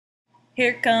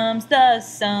Here comes the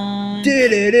sun.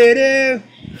 Do-do-do-do.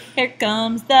 Here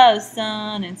comes the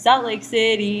sun in Salt Lake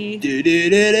City.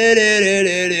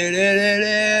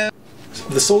 Do-do-do-do-do-do-do-do-do.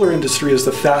 The solar industry is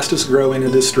the fastest growing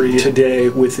industry today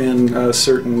within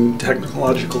certain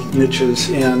technological niches,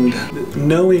 and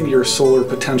knowing your solar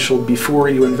potential before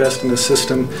you invest in a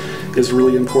system is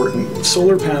really important.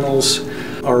 Solar panels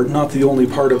are not the only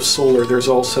part of solar. There's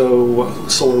also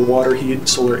solar water heat,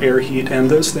 solar air heat, and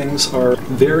those things are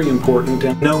very important.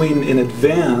 And knowing in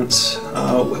advance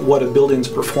what a building's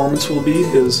performance will be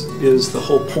is the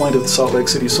whole point of the Salt Lake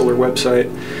City Solar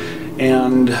website.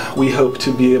 And we hope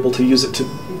to be able to use it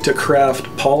to craft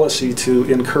policy to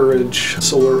encourage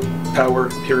solar power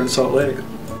here in Salt Lake.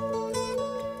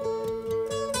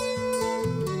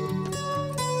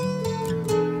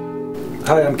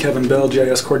 Hi, I'm Kevin Bell,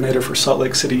 GIS Coordinator for Salt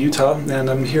Lake City, Utah,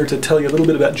 and I'm here to tell you a little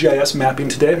bit about GIS mapping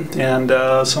today and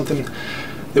something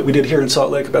that we did here in Salt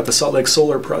Lake about the Salt Lake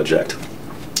Solar Project.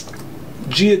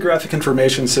 Geographic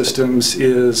information systems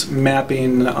is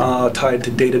mapping tied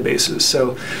to databases,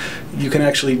 so you can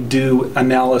actually do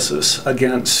analysis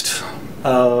against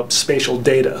spatial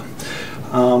data.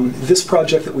 This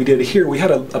project that we did here, we had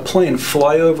a plane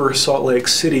fly over Salt Lake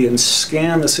City and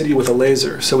scan the city with a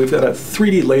laser. So we've got a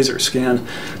 3D laser scan.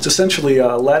 It's essentially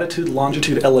latitude,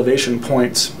 longitude, elevation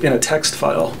points in a text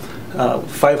file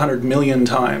 500 million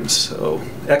times. So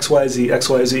XYZ,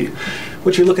 XYZ.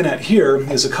 What you're looking at here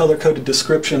is a color-coded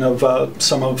description of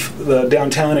some of the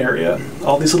downtown area.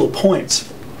 All these little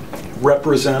points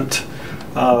represent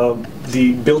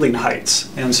the building heights,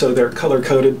 and so they're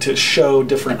color-coded to show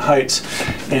different heights.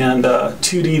 And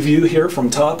 2D view here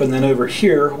from top, and then over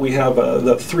here we have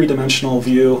the three-dimensional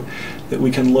view that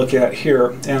we can look at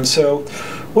here. And so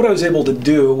what I was able to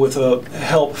do with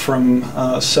help from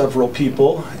several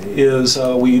people is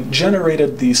we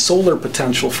generated the solar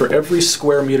potential for every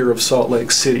square meter of Salt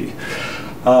Lake City.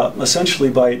 Essentially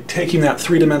by taking that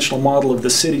three-dimensional model of the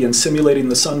city and simulating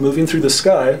the sun moving through the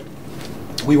sky,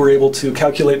 we were able to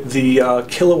calculate the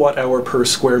kilowatt hour per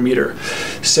square meter.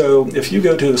 So if you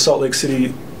go to the Salt Lake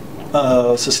City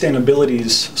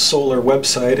Sustainability's solar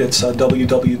website, it's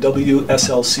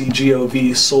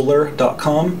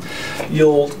www.slcgovsolar.com.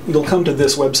 You'll come to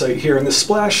this website here, and the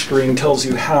splash screen tells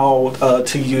you how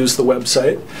to use the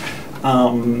website.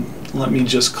 Let me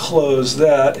just close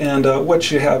that, and what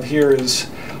you have here is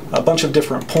a bunch of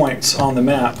different points on the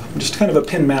map, just kind of a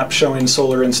pin map showing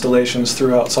solar installations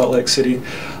throughout Salt Lake City.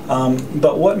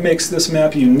 But what makes this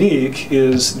map unique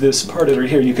is this part over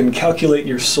here. You can calculate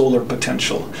your solar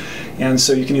potential. And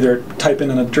so you can either type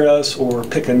in an address or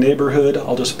pick a neighborhood.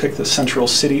 I'll just pick the central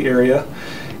city area,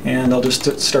 and I'll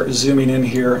just start zooming in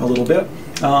here a little bit.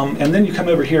 And then you come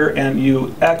over here and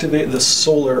you activate the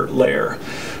solar layer.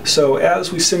 So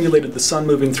as we simulated the sun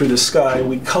moving through the sky,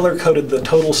 we color-coded the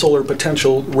total solar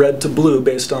potential red to blue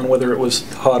based on whether it was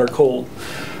hot or cold.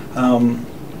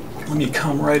 Let me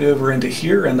come right over into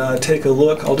here and take a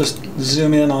look. I'll just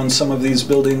zoom in on some of these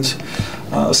buildings.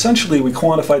 Essentially, we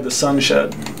quantified the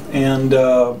sunshed, and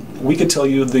we could tell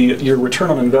you your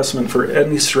return on investment for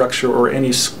any structure or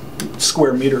any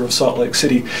square meter of Salt Lake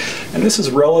City. And this is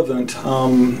relevant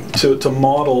to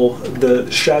model the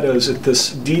shadows at this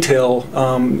detail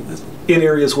in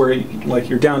areas where, like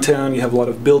your downtown, you have a lot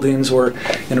of buildings, or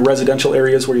in residential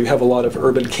areas where you have a lot of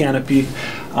urban canopy.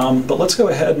 But let's go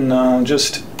ahead and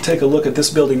just take a look at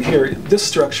this building here. This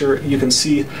structure, you can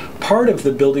see part of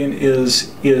the building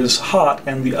is hot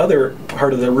and the other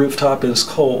part of the rooftop is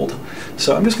cold.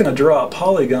 So I'm just going to draw a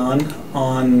polygon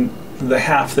on the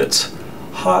half that's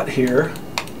hot here,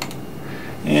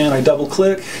 and I double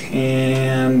click,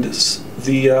 and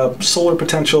the solar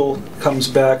potential comes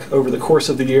back over the course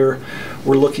of the year.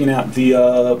 We're looking at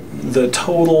the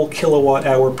total kilowatt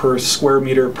hour per square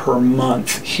meter per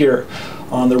month here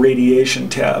on the radiation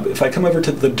tab. If I come over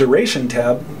to the duration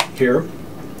tab here,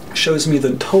 it shows me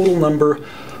the total number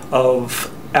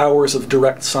of hours of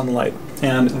direct sunlight.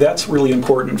 And that's really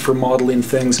important for modeling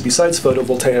things besides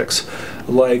photovoltaics,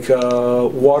 like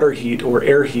water heat or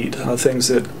air heat, things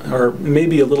that are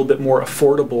maybe a little bit more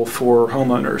affordable for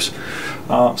homeowners.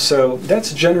 So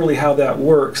that's generally how that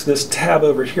works. This tab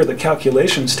over here, the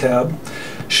calculations tab,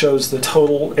 shows the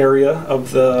total area of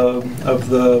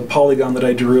the polygon that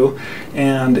I drew,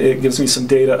 and it gives me some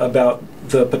data about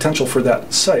the potential for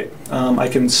that site. I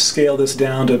can scale this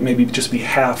down to maybe just be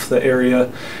half the area,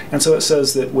 and so it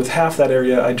says that with half that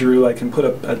area I drew, I can put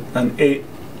up an 8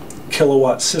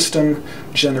 kilowatt system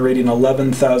generating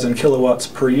 11,000 kilowatts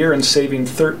per year and saving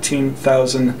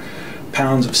 13,000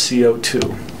 pounds of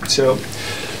CO2.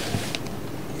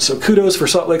 So kudos for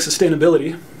Salt Lake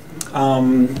Sustainability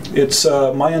It's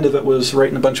my end of it was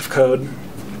writing a bunch of code,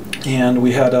 and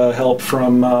we had help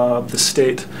from the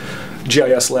state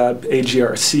GIS lab,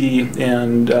 AGRC,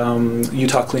 and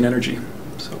Utah Clean Energy.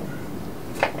 So.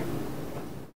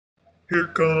 Here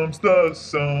comes the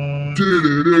sun.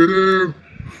 Do-do-do-do.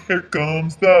 Here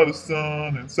comes the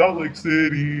sun in Salt Lake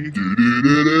City.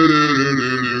 Do-do-do-do-do.